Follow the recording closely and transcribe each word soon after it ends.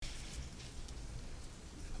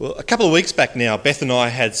Well, a couple of weeks back now, Beth and I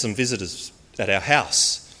had some visitors at our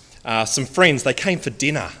house. Some friends, they came for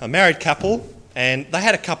dinner, a married couple, and they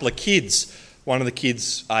had a couple of kids. One of the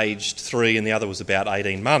kids aged 3 and the other was about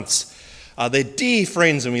 18 months. They're dear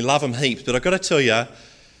friends and we love them heaps, but I've got to tell you,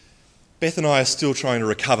 Beth and I are still trying to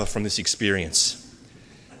recover from this experience.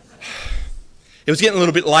 It was getting a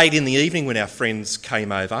little bit late in the evening when our friends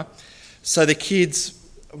came over, so the kids,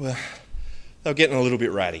 well, they were getting a little bit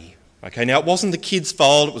ratty. Okay, now it wasn't the kids'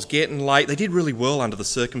 fault, it was getting late. They did really well under the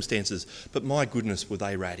circumstances, but my goodness, were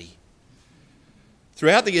they ratty.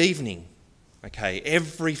 Throughout the evening, okay,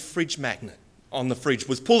 every fridge magnet on the fridge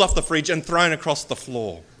was pulled off the fridge and thrown across the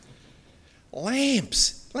floor.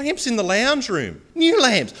 Lamps in the lounge room, new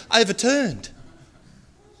lamps, overturned.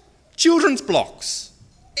 Children's blocks,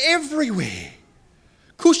 everywhere.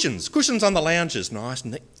 Cushions on the lounges, nice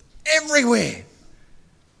and neat, everywhere.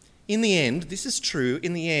 In the end, this is true,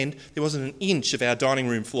 in the end, there wasn't an inch of our dining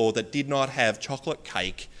room floor that did not have chocolate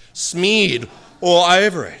cake smeared all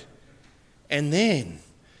over it. And then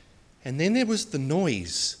there was the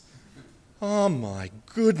noise. Oh my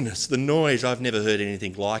goodness, the noise. I've never heard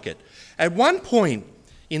anything like it. At one point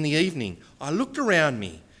in the evening, I looked around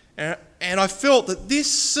me and I felt that this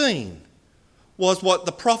scene was what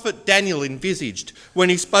the prophet Daniel envisaged when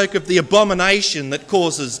he spoke of the abomination that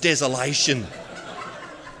causes desolation.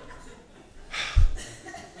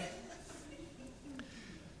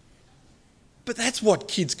 But that's what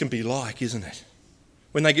kids can be like, isn't it?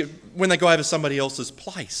 When they go over somebody else's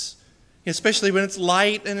place, especially when it's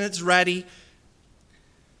late and it's ratty.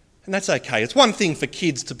 And that's okay. It's one thing for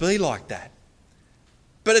kids to be like that.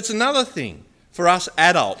 But it's another thing for us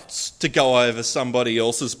adults to go over somebody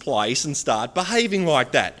else's place and start behaving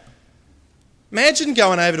like that. Imagine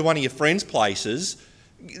going over to one of your friends' places,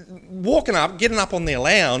 walking up, getting up on their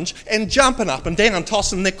lounge and jumping up and down,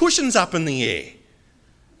 tossing their cushions up in the air.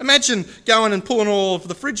 Imagine going and pulling all of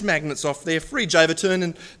the fridge magnets off their fridge,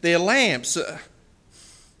 overturning their lamps.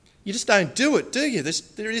 You just don't do it, do you?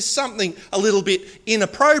 There is something a little bit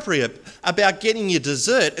inappropriate about getting your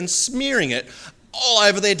dessert and smearing it all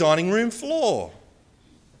over their dining room floor.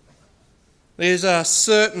 There's a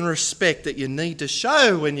certain respect that you need to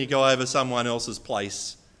show when you go over someone else's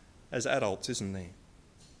place as adults, isn't there?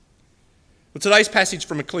 Well, today's passage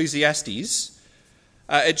from Ecclesiastes,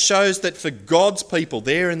 it shows that for God's people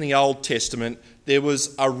there in the Old Testament, there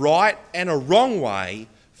was a right and a wrong way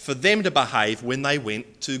for them to behave when they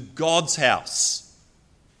went to God's house,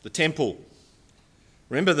 the temple.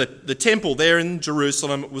 Remember, the temple there in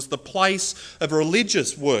Jerusalem was the place of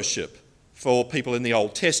religious worship for people in the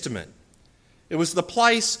Old Testament. It was the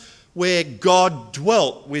place where God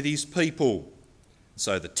dwelt with his people.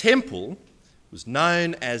 So the temple was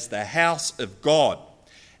known as the house of God.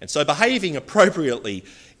 And so behaving appropriately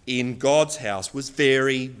in God's house was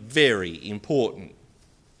very, very important.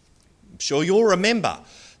 I'm sure you'll remember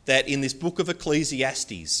that in this book of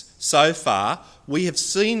Ecclesiastes, so far, we have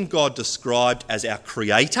seen God described as our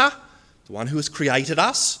creator, the one who has created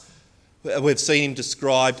us. We've seen him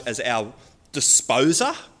described as our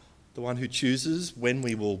disposer, the one who chooses when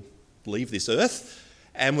we will leave this earth.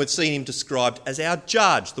 And we've seen him described as our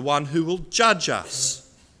judge, the one who will judge us.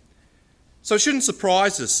 So it shouldn't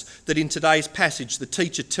surprise us that in today's passage, the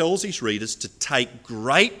teacher tells his readers to take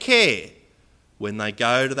great care when they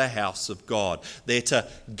go to the house of God. They're to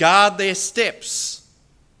guard their steps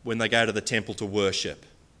when they go to the temple to worship.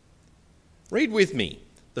 Read with me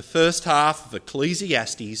the first half of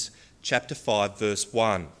Ecclesiastes chapter 5 verse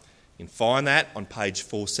 1. You can find that on page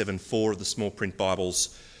 474 of the small print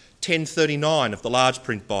Bibles, 1039 of the large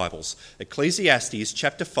print Bibles. Ecclesiastes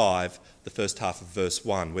chapter 5, the first half of verse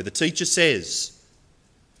 1, where the teacher says,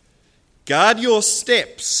 "Guard your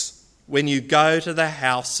steps when you go to the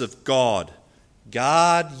house of God."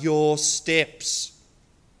 Guard your steps.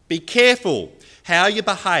 Be careful how you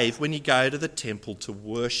behave when you go to the temple to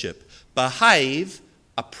worship. Behave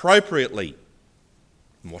appropriately.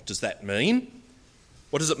 And what does that mean?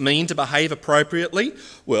 What does it mean to behave appropriately?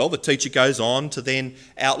 Well, the teacher goes on to then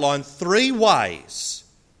outline 3 ways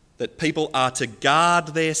that people are to guard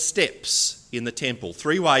their steps in the temple.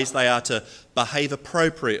 3 ways they are to behave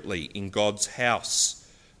appropriately in God's house.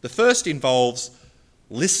 The first involves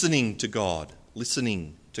listening to God.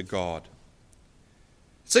 Listening to God.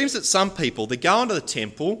 It seems that some people, they go into the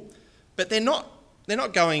temple, but they're not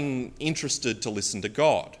going interested to listen to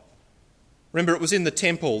God. Remember, it was in the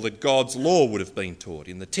temple that God's law would have been taught.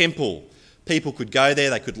 In the temple, people could go there,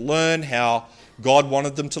 they could learn how God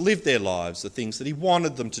wanted them to live their lives, the things that he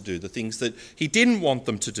wanted them to do, the things that he didn't want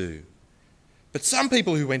them to do. But some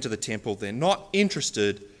people who went to the temple, they're not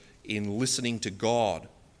interested in listening to God.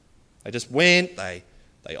 They just went, they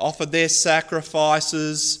They offered their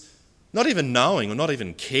sacrifices, not even knowing or not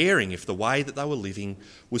even caring if the way that they were living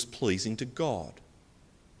was pleasing to God.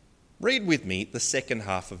 Read with me the second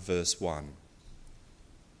half of verse 1,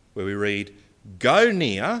 where we read, "Go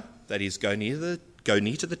near," that is, go near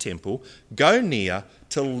to the temple, "go near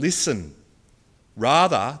to listen,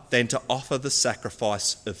 rather than to offer the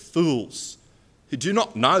sacrifice of fools, who do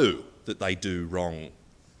not know that they do wrong."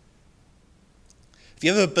 Have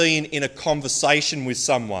you ever been in a conversation with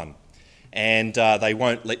someone and they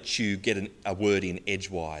won't let you get a word in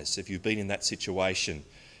edgewise? If you've been in that situation,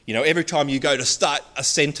 you know, every time you go to start a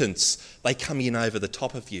sentence, they come in over the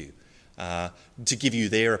top of you to give you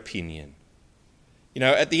their opinion. You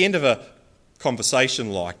know, at the end of a conversation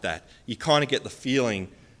like that, you kind of get the feeling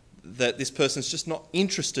that this person's just not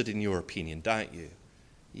interested in your opinion, don't you?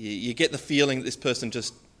 You get the feeling that this person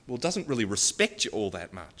just, doesn't really respect you all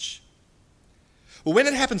that much. Well, when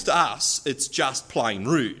it happens to us, it's just plain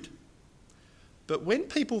rude. But when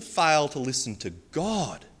people fail to listen to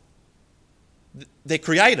God, their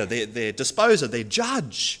creator, their disposer, their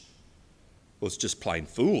judge, it's just plain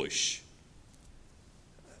foolish.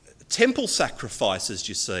 Temple sacrifices,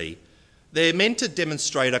 you see, they're meant to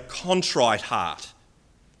demonstrate a contrite heart.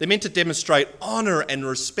 They're meant to demonstrate honour and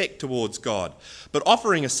respect towards God. But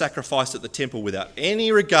offering a sacrifice at the temple without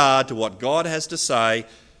any regard to what God has to say,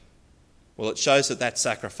 it shows that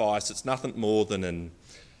sacrifice, it's nothing more than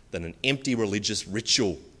an empty religious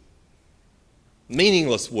ritual.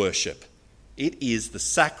 Meaningless worship. It is the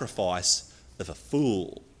sacrifice of a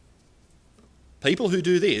fool. People who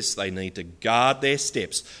do this, they need to guard their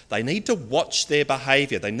steps. They need to watch their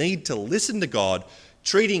behaviour. They need to listen to God,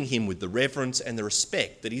 treating him with the reverence and the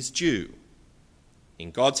respect that is due. In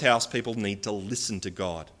God's house, people need to listen to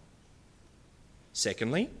God.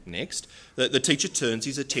 Secondly, next, the teacher turns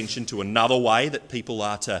his attention to another way that people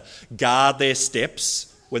are to guard their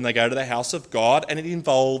steps when they go to the house of God, and it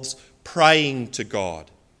involves praying to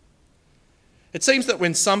God. It seems that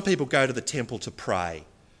when some people go to the temple to pray,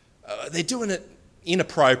 they're doing it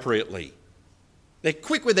inappropriately. They're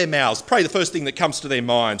quick with their mouths, pray the first thing that comes to their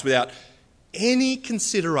minds without any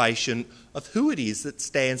consideration of who it is that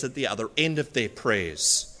stands at the other end of their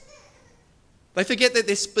prayers. They forget that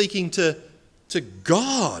they're speaking to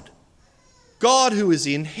God, God who is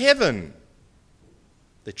in heaven.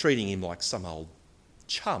 They're treating him like some old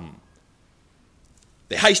chum.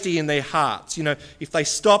 They're hasty in their hearts. You know, if they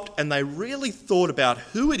stopped and they really thought about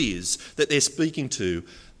who it is that they're speaking to,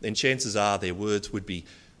 then chances are their words would be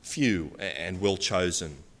few and well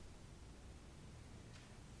chosen.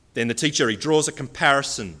 Then the teacher, he draws a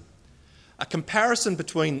comparison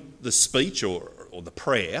between the speech or the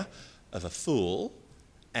prayer of a fool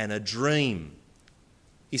and a dream.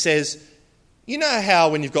 He says, you know how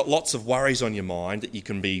when you've got lots of worries on your mind that you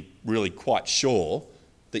can be really quite sure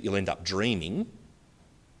that you'll end up dreaming?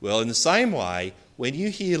 Well, in the same way, when you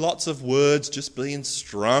hear lots of words just being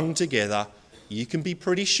strung together, you can be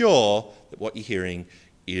pretty sure that what you're hearing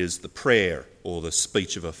is the prayer or the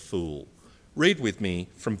speech of a fool. Read with me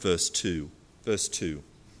from verse 2. Verse 2.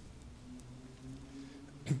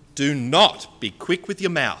 Do not be quick with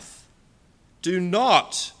your mouth. Do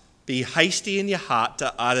not be hasty in your heart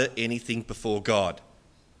to utter anything before God.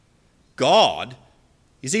 God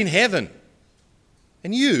is in heaven,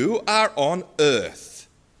 and you are on earth.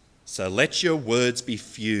 So let your words be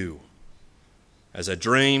few. As a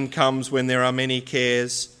dream comes when there are many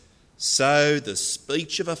cares, so the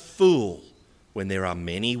speech of a fool when there are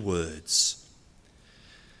many words.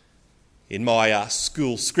 In my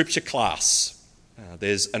school scripture class,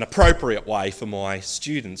 there's an appropriate way for my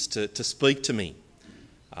students to speak to me.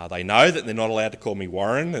 They know that they're not allowed to call me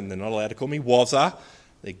Warren and they're not allowed to call me Wazza.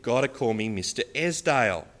 They've got to call me Mr.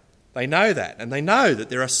 Esdale. They know that, and they know that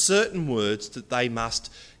there are certain words that they must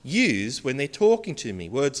use when they're talking to me.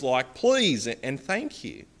 Words like please and thank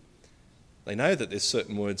you. They know that there's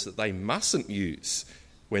certain words that they mustn't use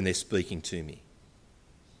when they're speaking to me.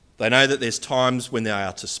 They know that there's times when they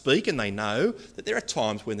are to speak, and they know that there are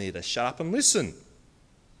times when they're to shut up and listen.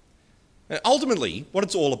 And ultimately, what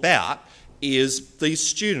it's all about is these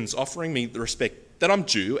students offering me the respect that I'm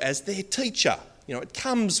due as their teacher. You know, it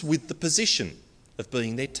comes with the position of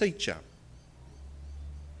being their teacher.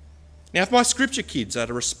 Now, if my scripture kids are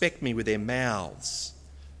to respect me with their mouths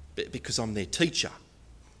because I'm their teacher,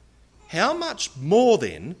 how much more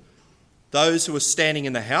then those who are standing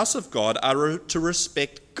in the house of God are to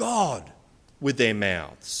respect God with their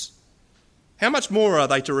mouths? How much more are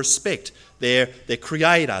they to respect their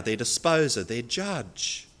creator, their disposer, their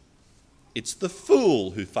judge? It's the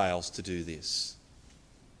fool who fails to do this.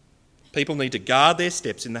 People need to guard their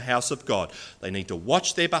steps in the house of God. They need to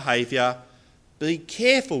watch their behaviour. be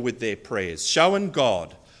careful with their prayers, showing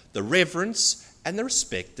God the reverence and the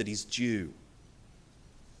respect that is due.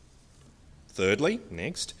 Thirdly,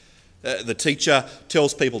 next, the teacher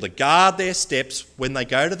tells people to guard their steps when they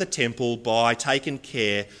go to the temple by taking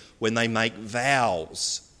care when they make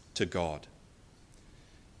vows to God.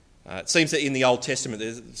 It seems that in the Old Testament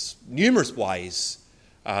there's numerous ways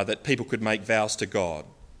that people could make vows to God,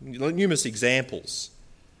 numerous examples.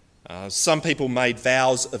 Some people made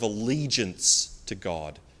vows of allegiance to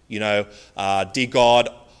God. Dear God,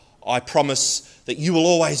 I promise that you will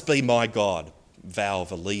always be my God, vow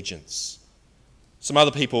of allegiance. Some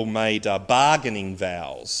other people made bargaining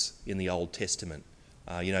vows in the Old Testament.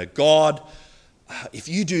 God, if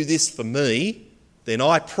you do this for me, then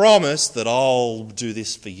I promise that I'll do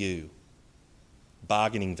this for you.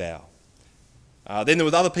 Bargaining vow. Then there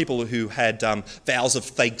were other people who had vows of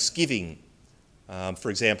thanksgiving.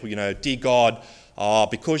 For example, dear God,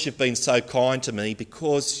 because you've been so kind to me,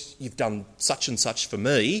 because you've done such and such for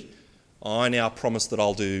me, I now promise that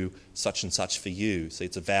I'll do such and such for you. See,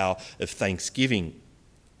 it's a vow of thanksgiving.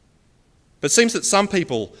 But it seems that some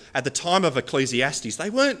people at the time of Ecclesiastes,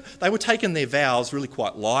 they were taking their vows really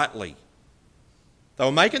quite lightly. They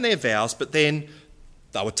were making their vows, but then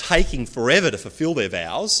they were taking forever to fulfil their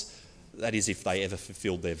vows. That is, if they ever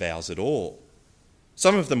fulfilled their vows at all.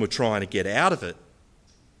 Some of them were trying to get out of it,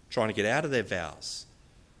 trying to get out of their vows.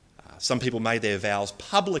 Some people made their vows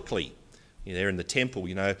publicly. They're in the temple,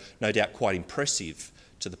 no doubt quite impressive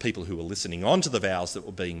to the people who were listening on to the vows that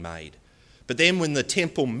were being made. But then when the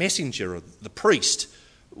temple messenger, or the priest,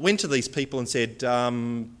 went to these people and said,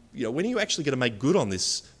 when are you actually going to make good on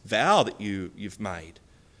this vow that you've made?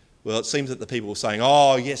 Well, it seems that the people were saying,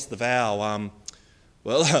 oh, yes, the vow.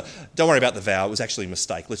 Don't worry about the vow. It was actually a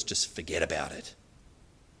mistake. Let's just forget about it.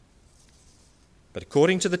 But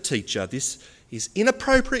according to the teacher, this is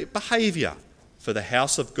inappropriate behaviour for the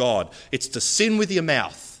house of God. It's to sin with your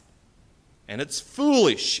mouth. And it's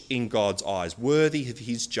foolish in God's eyes, worthy of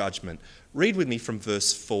his judgment. Read with me from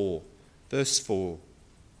verse 4. Verse 4.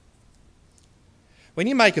 When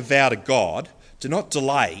you make a vow to God, do not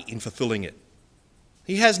delay in fulfilling it.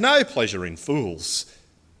 He has no pleasure in fools.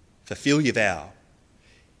 Fulfill your vow.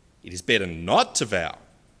 It is better not to vow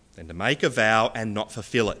than to make a vow and not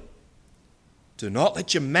fulfill it. Do not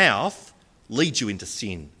let your mouth lead you into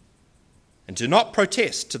sin. And do not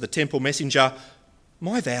protest to the temple messenger,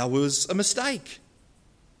 my vow was a mistake.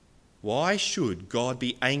 Why should God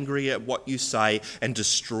be angry at what you say and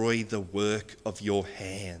destroy the work of your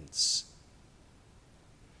hands?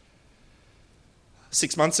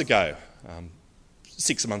 6 months ago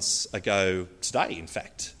today, in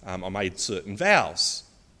fact, I made certain vows.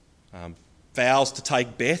 Vows to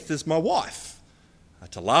take Beth as my wife,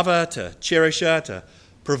 to love her, to cherish her, to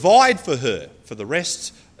provide for her for the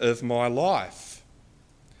rest of my life.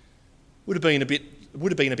 Would have been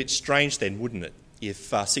a bit strange then, wouldn't it,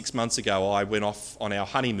 if 6 months ago I went off on our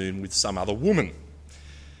honeymoon with some other woman.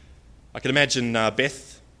 I can imagine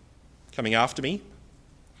Beth coming after me,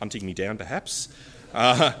 hunting me down perhaps,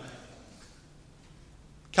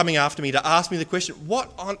 coming after me to ask me the question, what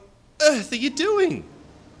on earth are you doing?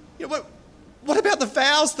 What about the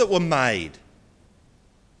vows that were made?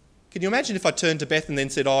 Can you imagine if I turned to Beth and then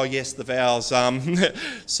said, oh yes, the vows,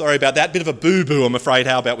 sorry about that, bit of a boo-boo, I'm afraid,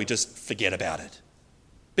 how about we just forget about it?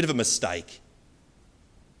 Bit of a mistake.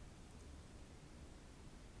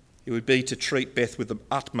 It would be to treat Beth with the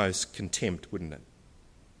utmost contempt, wouldn't it?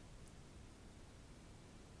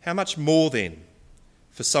 How much more then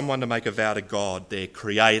for someone to make a vow to God, their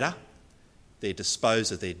creator, their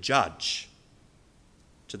disposer, their judge,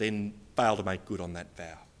 to then fail to make good on that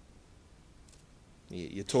vow?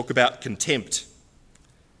 You talk about contempt.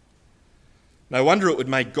 No wonder it would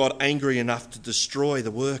make God angry enough to destroy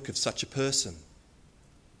the work of such a person.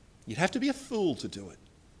 You'd have to be a fool to do it.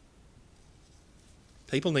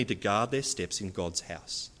 People need to guard their steps in God's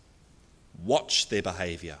house. Watch their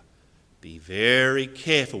behaviour. Be very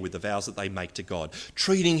careful with the vows that they make to God,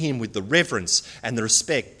 treating him with the reverence and the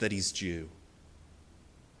respect that is due.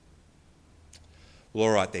 Well,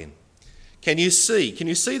 all right then. Can you see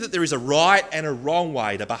that there is a right and a wrong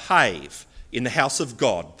way to behave in the house of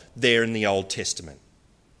God there in the Old Testament?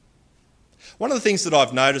 One of the things that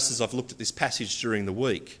I've noticed as I've looked at this passage during the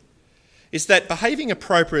week is that behaving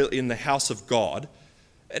appropriately in the house of God,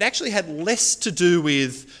 it actually had less to do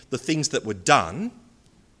with the things that were done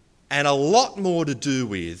and a lot more to do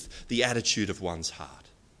with the attitude of one's heart.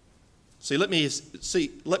 Let me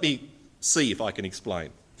see if I can explain.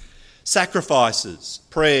 Sacrifices,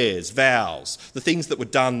 prayers, vows, the things that were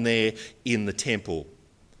done there in the temple,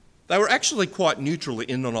 they were actually quite neutral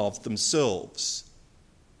in and of themselves.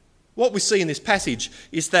 what we see in this passage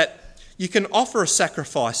is that you can offer a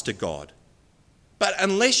sacrifice to God, but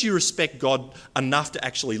unless you respect God enough to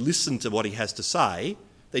actually listen to what he has to say,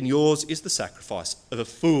 then yours is the sacrifice of a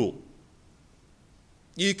fool.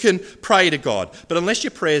 You can pray to God, but unless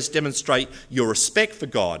your prayers demonstrate your respect for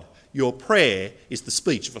God, your prayer is the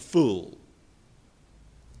speech of a fool.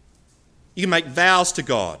 You can make vows to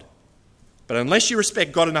God, but unless you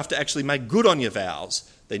respect God enough to actually make good on your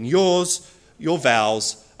vows, then your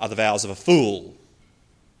vows are the vows of a fool.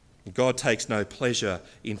 And God takes no pleasure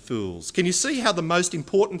in fools. Can you see how the most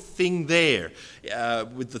important thing there,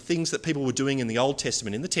 with the things that people were doing in the Old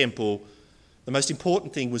Testament in the temple, the most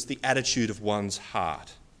important thing was the attitude of one's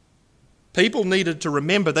heart. People needed to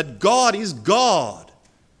remember that God is God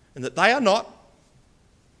and that they are not.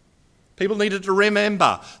 People needed to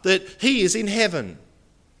remember that he is in heaven,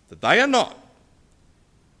 that they are not.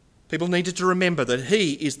 People needed to remember that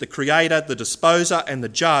he is the creator, the disposer and the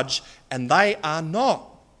judge, and they are not.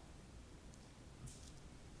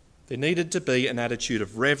 There needed to be an attitude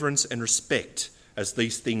of reverence and respect as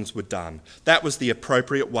these things were done. That was the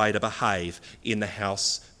appropriate way to behave in the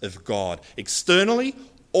house of God. Externally,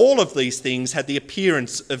 all of these things had the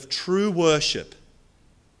appearance of true worship.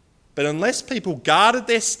 But unless people guarded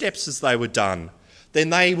their steps as they were done,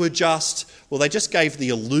 then they just gave the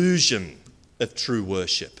illusion of true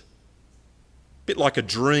worship. A bit like a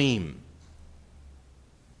dream.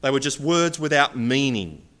 They were just words without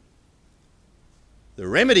meaning. The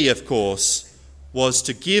remedy, of course, was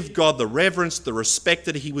to give God the reverence, the respect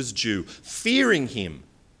that he was due, fearing him,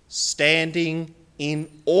 standing in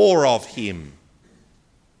awe of him.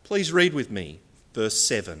 Please read with me verse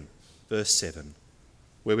 7,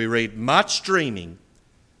 where we read, "Much dreaming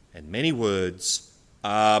and many words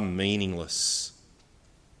are meaningless.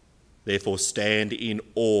 Therefore stand in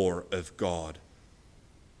awe of God."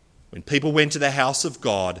 When people went to the house of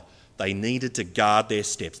God, they needed to guard their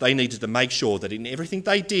steps. They needed to make sure that in everything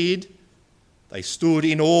they did, they stood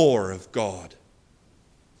in awe of God.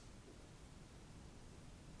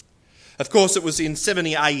 Of course, it was in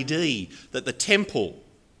 70 AD that the temple,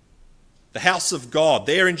 the house of God,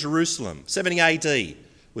 there in Jerusalem, 70 AD,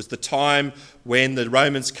 was the time when the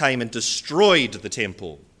Romans came and destroyed the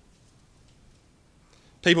temple.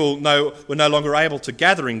 People were no longer able to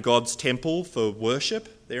gather in God's temple for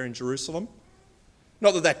worship there in Jerusalem.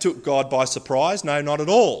 Not that took God by surprise, no, not at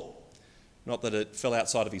all. Not that it fell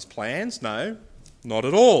outside of his plans, no, not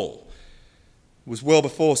at all. It was well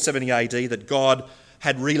before 70 AD that God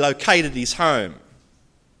had relocated his home,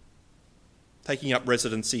 taking up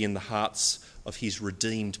residency in the hearts of his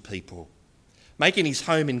redeemed people, making his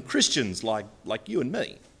home in Christians like you and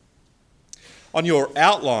me. On your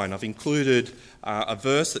outline, I've included a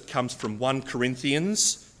verse that comes from 1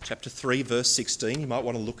 Corinthians chapter 3, verse 16. You might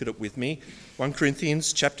want to look at it with me. 1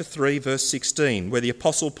 Corinthians chapter 3, verse 16, where the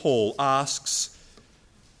Apostle Paul asks,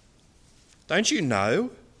 "Don't you know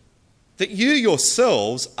that you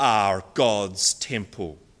yourselves are God's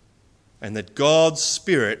temple and that God's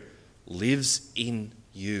Spirit lives in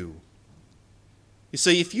you?" You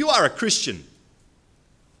see, if you are a Christian,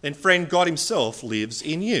 then friend, God himself lives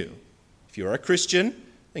in you. If you're a Christian,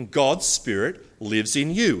 then God's Spirit lives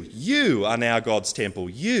in you. You are now God's temple.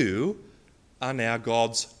 You are now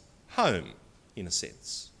God's home, in a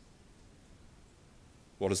sense.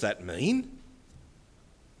 What does that mean?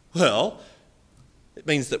 Well, it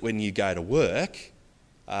means that when you go to work,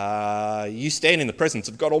 you stand in the presence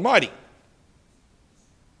of God Almighty.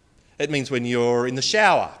 It means when you're in the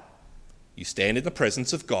shower, you stand in the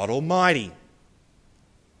presence of God Almighty.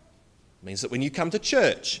 It means that when you come to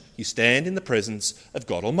church, you stand in the presence of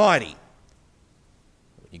God Almighty.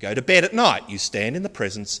 When you go to bed at night, you stand in the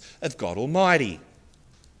presence of God Almighty.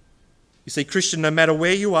 You see, Christian, no matter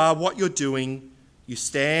where you are, what you're doing, you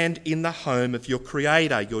stand in the home of your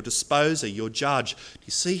Creator, your Disposer, your Judge. Do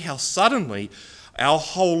you see how suddenly our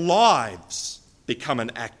whole lives become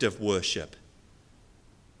an act of worship?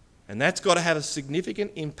 And that's got to have a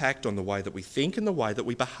significant impact on the way that we think and the way that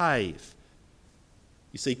we behave.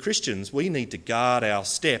 You see, Christians, we need to guard our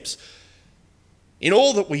steps in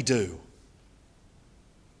all that we do.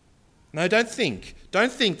 No, don't think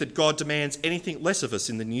that God demands anything less of us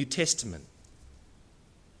in the New Testament.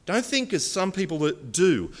 Don't think, as some people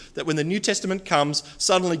do, that when the New Testament comes,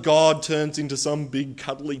 suddenly God turns into some big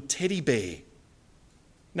cuddly teddy bear.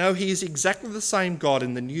 No, he is exactly the same God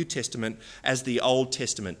in the New Testament as the Old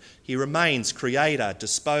Testament. He remains creator,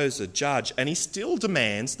 disposer, judge, and he still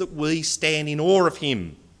demands that we stand in awe of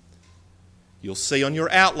him. You'll see on your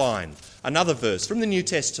outline another verse from the New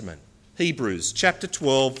Testament, Hebrews chapter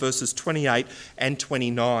 12, verses 28 and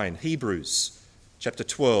 29. Hebrews chapter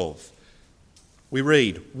 12. We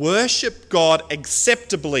read, "Worship God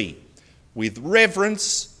acceptably with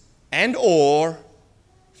reverence and awe,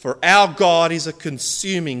 for our God is a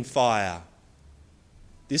consuming fire."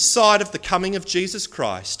 This side of the coming of Jesus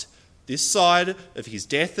Christ, this side of his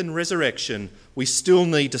death and resurrection, we still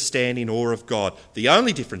need to stand in awe of God. The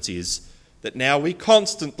only difference is that now we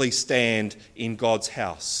constantly stand in God's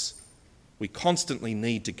house. We constantly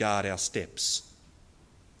need to guard our steps.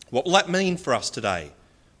 What will that mean for us today?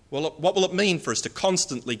 Well, what will it mean for us to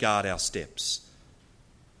constantly guard our steps?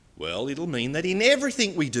 Well, it'll mean that in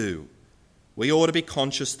everything we do, we ought to be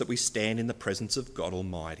conscious that we stand in the presence of God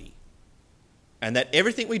Almighty, and that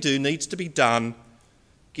everything we do needs to be done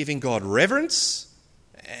giving God reverence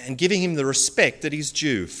and giving him the respect that is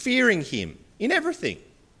due, fearing him in everything,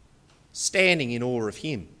 standing in awe of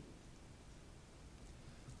him.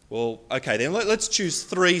 Well, okay, then let's choose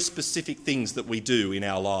 3 specific things that we do in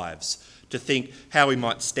our lives to think how we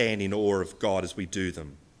might stand in awe of God as we do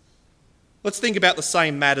them. Let's think about the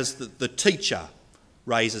same matters that the teacher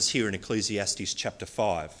raises here in Ecclesiastes chapter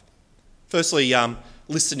 5. Firstly,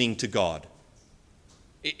 listening to God.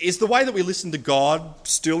 Is the way that we listen to God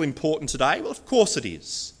still important today? Well, of course it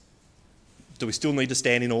is. Do we still need to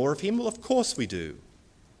stand in awe of him? Well, of course we do.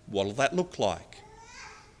 What will that look like?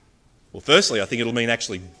 Well, firstly, I think it'll mean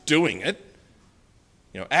actually doing it.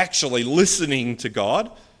 Actually listening to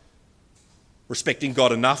God, respecting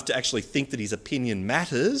God enough to actually think that his opinion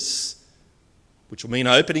matters, which will mean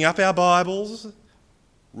opening up our Bibles,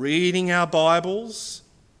 reading our Bibles,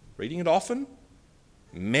 reading it often,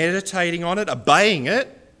 meditating on it, obeying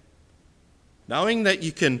it, knowing that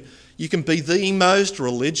you can be the most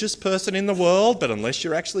religious person in the world, but unless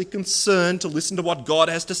you're actually concerned to listen to what God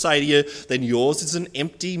has to say to you, then yours is an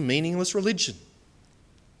empty, meaningless religion,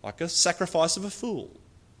 like a sacrifice of a fool.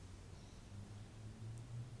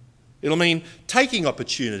 It'll mean taking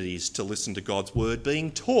opportunities to listen to God's word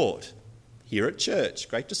being taught here at church.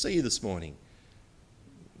 Great to see you this morning.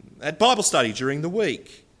 At Bible study during the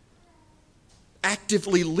week.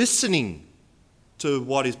 Actively listening to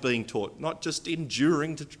what is being taught, not just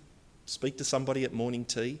enduring to speak to somebody at morning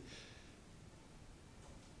tea.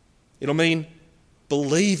 It'll mean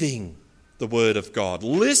believing the word of God,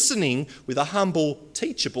 listening with a humble,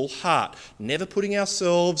 teachable heart, never putting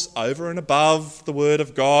ourselves over and above the word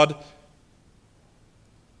of God,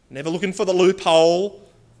 never looking for the loophole,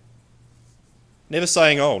 never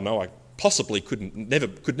saying, "Oh no, I could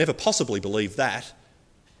never possibly believe that."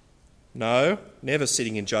 No, never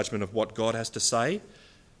sitting in judgment of what God has to say.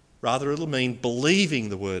 Rather, it'll mean believing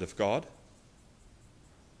the word of God.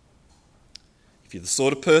 If you're the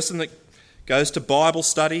sort of person that goes to Bible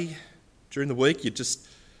study during the week, you just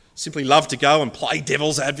simply love to go and play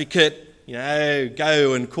devil's advocate,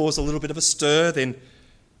 go and cause a little bit of a stir,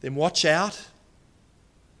 then watch out.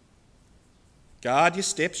 Guard your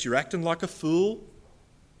steps, you're acting like a fool.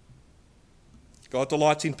 God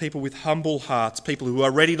delights in people with humble hearts, people who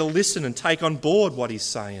are ready to listen and take on board what he's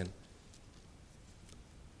saying.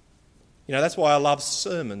 That's why I love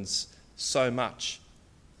sermons so much.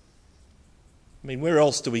 I mean, where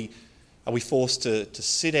else are we forced to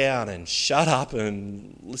sit down and shut up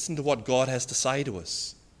and listen to what God has to say to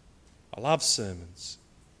us? I love sermons.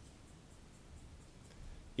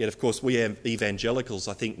 Yet, of course, we evangelicals,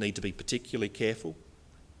 I think, need to be particularly careful.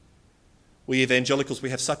 We evangelicals, we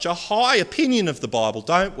have such a high opinion of the Bible,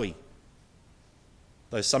 don't we?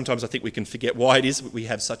 Though sometimes I think we can forget why it is that we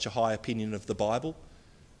have such a high opinion of the Bible.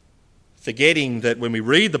 Forgetting that when we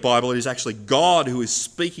read the Bible, it is actually God who is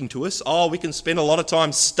speaking to us. We can spend a lot of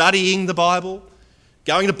time studying the Bible,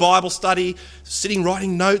 going to Bible study, sitting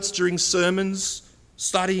writing notes during sermons,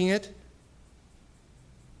 studying it.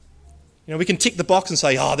 We can tick the box and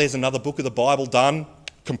say, there's another book of the Bible done,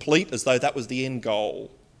 complete, as though that was the end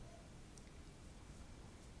goal,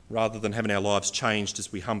 rather than having our lives changed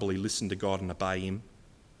as we humbly listen to God and obey him.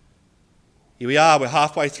 Here we are, we're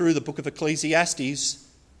halfway through the book of Ecclesiastes.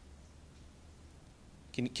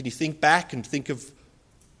 Can you think back and think of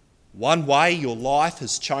one way your life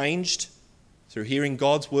has changed through hearing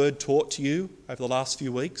God's word taught to you over the last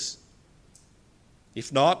few weeks?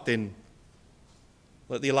 If not, then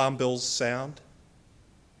let the alarm bells sound.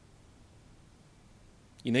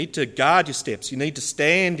 You need to guard your steps. You need to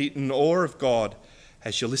stand in awe of God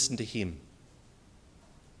as you listen to him.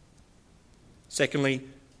 Secondly,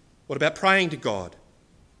 what about praying to God?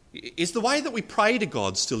 Is the way that we pray to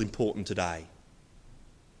God still important today?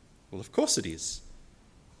 Well, of course it is.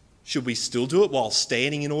 Should we still do it while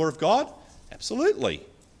standing in awe of God? Absolutely.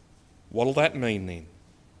 What'll that mean then?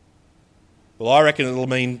 Well, I reckon it'll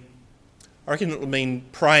mean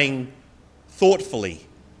praying thoughtfully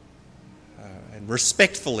and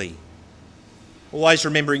respectfully, Always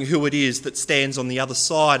remembering who it is that stands on the other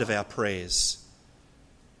side of our prayers.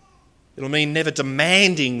 It'll mean never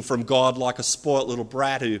demanding from God like a spoilt little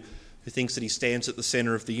brat who thinks that he stands at the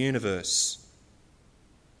centre of the universe.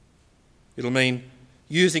 It'll mean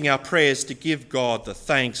using our prayers to give God the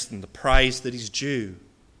thanks and the praise that is due.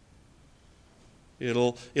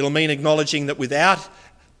 It'll mean acknowledging that without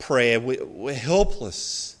prayer we're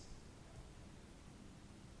helpless.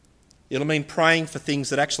 It'll mean praying for things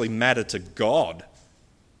that actually matter to God,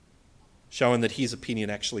 showing that his opinion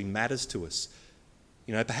actually matters to us.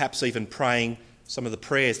 Perhaps even praying some of the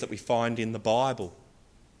prayers that we find in the Bible.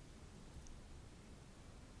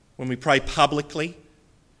 When we pray publicly,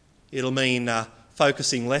 it'll mean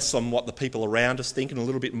focusing less on what the people around us think and a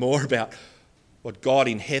little bit more about what God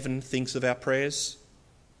in heaven thinks of our prayers.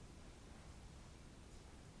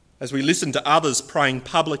 As we listen to others praying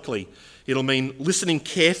publicly, it'll mean listening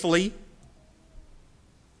carefully,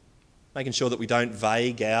 making sure that we don't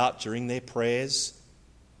vague out during their prayers,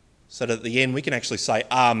 so that at the end we can actually say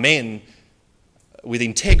Amen with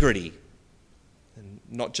integrity and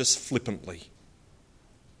not just flippantly.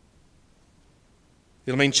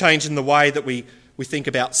 It'll mean changing the way that we think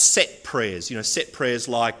about set prayers, set prayers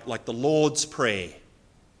like the Lord's Prayer.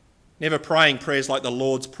 Never praying prayers like the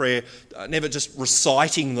Lord's Prayer, never just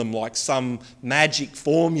reciting them like some magic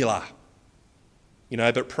formula,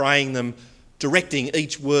 but praying them, directing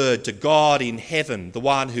each word to God in heaven, the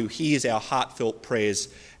one who hears our heartfelt prayers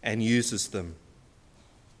and uses them.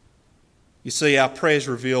 You see, our prayers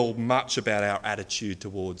reveal much about our attitude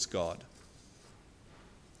towards God.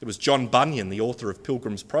 It was John Bunyan, the author of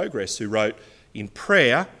Pilgrim's Progress, who wrote, "In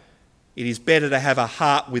prayer, it is better to have a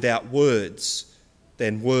heart without words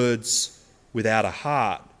than words without a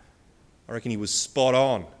heart." I reckon he was spot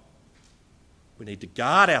on. We need to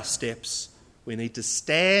guard our steps. We need to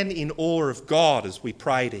stand in awe of God as we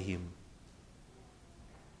pray to him.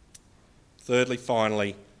 Thirdly,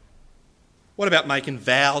 finally, what about making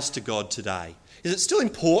vows to God today? Is it still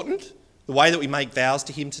important, the way that we make vows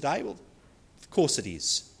to him today? Well, of course it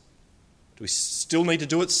is. Do we still need to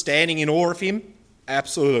do it standing in awe of him?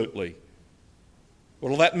 Absolutely. What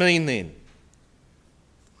will that mean then?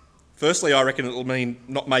 Firstly, I reckon it'll mean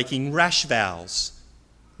not making rash vows.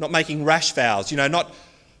 Not making rash vows. Not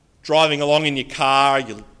driving along in your car,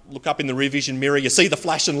 you look up in the rear vision mirror, you see the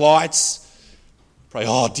flashing lights. Pray,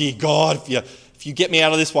 "Oh, dear God, if you get me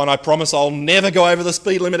out of this one, I promise I'll never go over the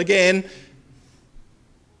speed limit again."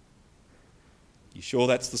 You sure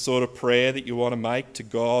that's the sort of prayer that you want to make to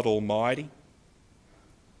God Almighty?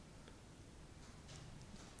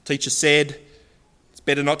 Teacher said, it's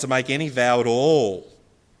better not to make any vow at all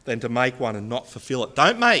than to make one and not fulfill it.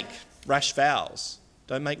 Don't make rash vows.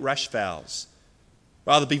 Don't make rash vows.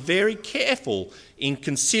 Rather, be very careful in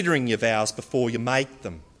considering your vows before you make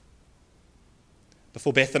them.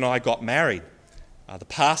 Before Beth and I got married, the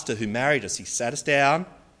pastor who married us, he sat us down,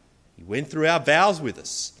 he went through our vows with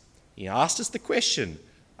us. He asked us the question,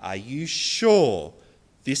 are you sure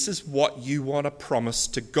this is what you want to promise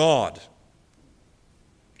to God?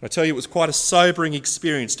 I tell you, it was quite a sobering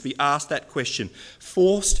experience to be asked that question,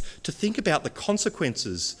 forced to think about the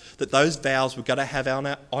consequences that those vows were going to have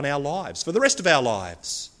on our lives, for the rest of our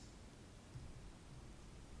lives.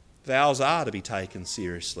 Vows are to be taken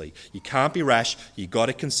seriously. You can't be rash. You've got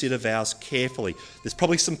to consider vows carefully. There's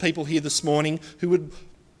probably some people here this morning who would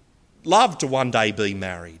love to one day be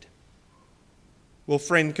married. Well,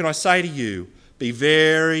 friend, can I say to you, be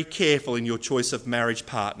very careful in your choice of marriage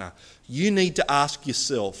partner. You need to ask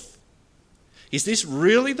yourself, is this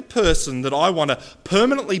really the person that I want to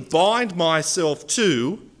permanently bind myself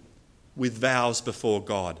to with vows before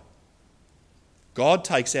God? God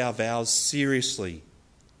takes our vows seriously.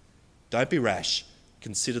 Don't be rash.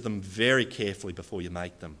 Consider them very carefully before you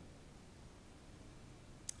make them.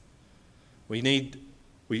 We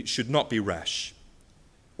should not be rash.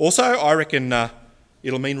 Also, I reckon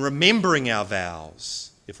it'll mean remembering our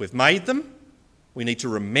vows. If we've made them, we need to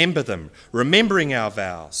remember them. Remembering our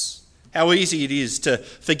vows. How easy it is to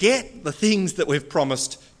forget the things that we've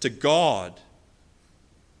promised to God.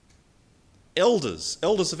 Elders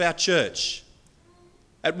of our church.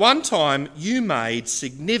 At one time, you made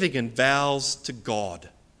significant vows to God.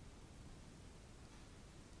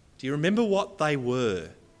 Do you remember what they were?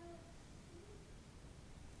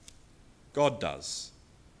 God does.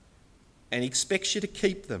 And he expects you to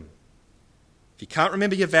keep them. If you can't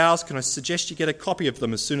remember your vows, can I suggest you get a copy of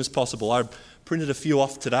them as soon as possible? I printed a few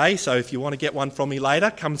off today, so if you want to get one from me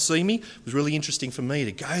later, come see me. It was really interesting for me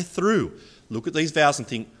to go through, look at these vows and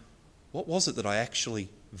think, what was it that I actually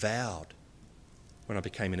vowed when I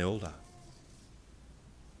became an elder?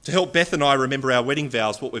 To help Beth and I remember our wedding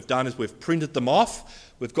vows, what we've done is we've printed them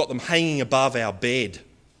off. We've got them hanging above our bed.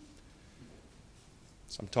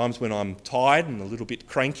 Sometimes when I'm tired and a little bit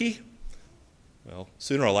cranky, well,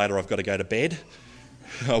 sooner or later I've got to go to bed.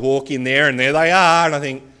 I walk in there and there they are, and I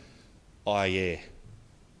think, oh yeah,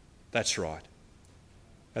 that's right.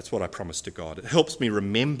 That's what I promised to God. It helps me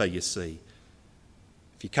remember, you see.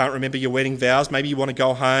 If you can't remember your wedding vows, maybe you want to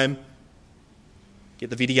go home, get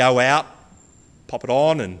the video out, pop it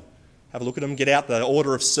on and have a look at them, get out the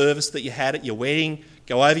order of service that you had at your wedding,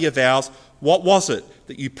 go over your vows. What was it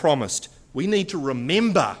that you promised? We need to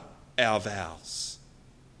remember our vows.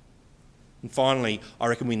 And finally, I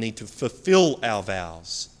reckon we need to fulfil our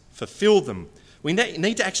vows, fulfil them. We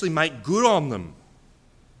need to actually make good on them.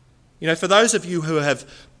 You know, for those of you who have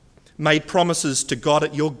made promises to God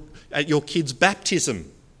at your kid's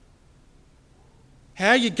baptism, how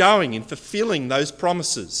are you going in fulfilling those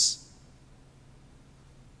promises?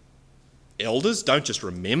 Elders, don't just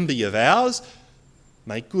remember your vows,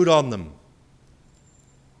 make good on them.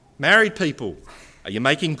 Married people, are you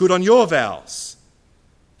making good on your vows?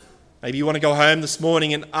 Maybe you want to go home this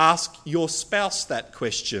morning and ask your spouse that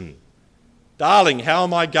question. Darling, how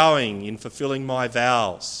am I going in fulfilling my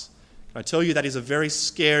vows? Can I tell you that is a very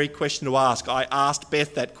scary question to ask. I asked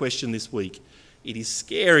Beth that question this week. It is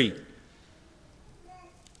scary.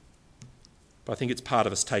 But I think it's part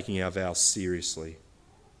of us taking our vows seriously.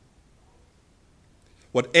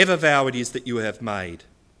 Whatever vow it is that you have made,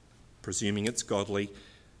 presuming it's godly,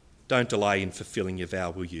 don't delay in fulfilling your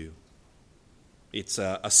vow, will you? It's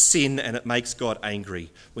a sin and it makes God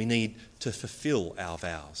angry. We need to fulfill our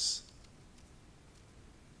vows.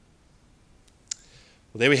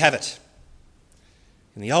 Well, there we have it.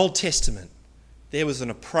 In the Old Testament, there was an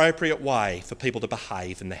appropriate way for people to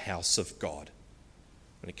behave in the house of God.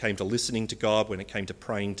 When it came to listening to God, when it came to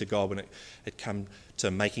praying to God, when it came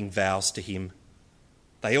to making vows to him,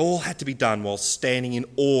 they all had to be done while standing in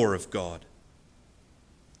awe of God.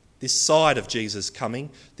 This side of Jesus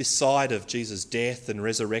coming, this side of Jesus' death and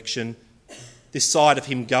resurrection, this side of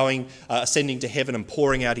him going, ascending to heaven and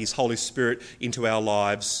pouring out his Holy Spirit into our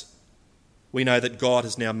lives, we know that God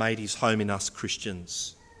has now made his home in us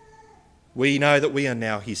Christians. We know that we are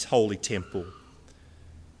now his holy temple.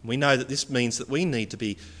 We know that this means that we need to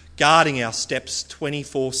be guarding our steps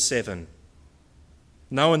 24/7,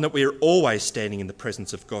 knowing that we are always standing in the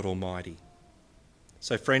presence of God Almighty.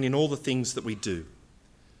 So, friend, in all the things that we do,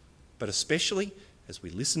 but especially as we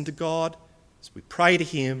listen to God, as we pray to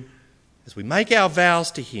him, as we make our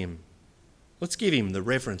vows to him, let's give him the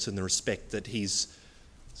reverence and the respect that he's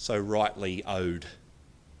so rightly owed.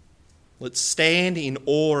 Let's stand in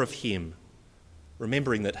awe of him,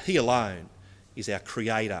 remembering that he alone is our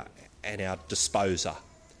creator and our disposer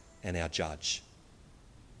and our judge.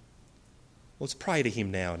 Let's pray to him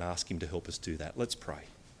now and ask him to help us do that. Let's pray.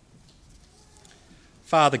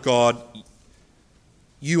 Father God,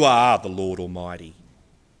 you are the Lord Almighty.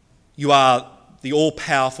 You are the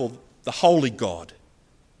all-powerful, the holy God,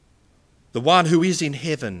 the one who is in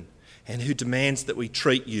heaven and who demands that we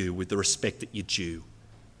treat you with the respect that you're due.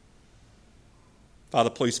 Father,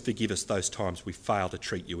 please forgive us those times we fail to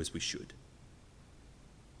treat you as we should.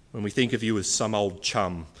 When we think of you as some old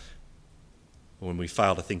chum, or when we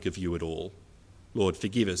fail to think of you at all. Lord,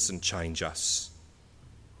 forgive us and change us.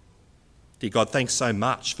 Dear God, thanks so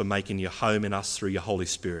much for making your home in us through your Holy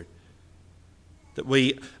Spirit, that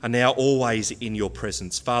we are now always in your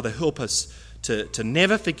presence. Father, help us to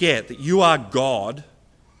never forget that you are God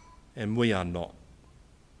and we are not.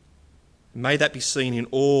 May that be seen in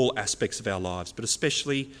all aspects of our lives, but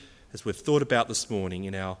especially as we've thought about this morning,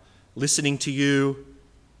 in our listening to you,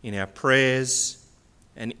 in our prayers,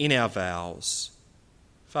 and in our vows.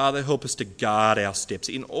 Father, help us to guard our steps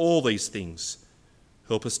in all these things.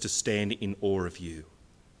 Help us to stand in awe of you.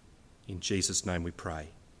 In Jesus' name we pray.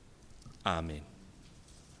 Amen.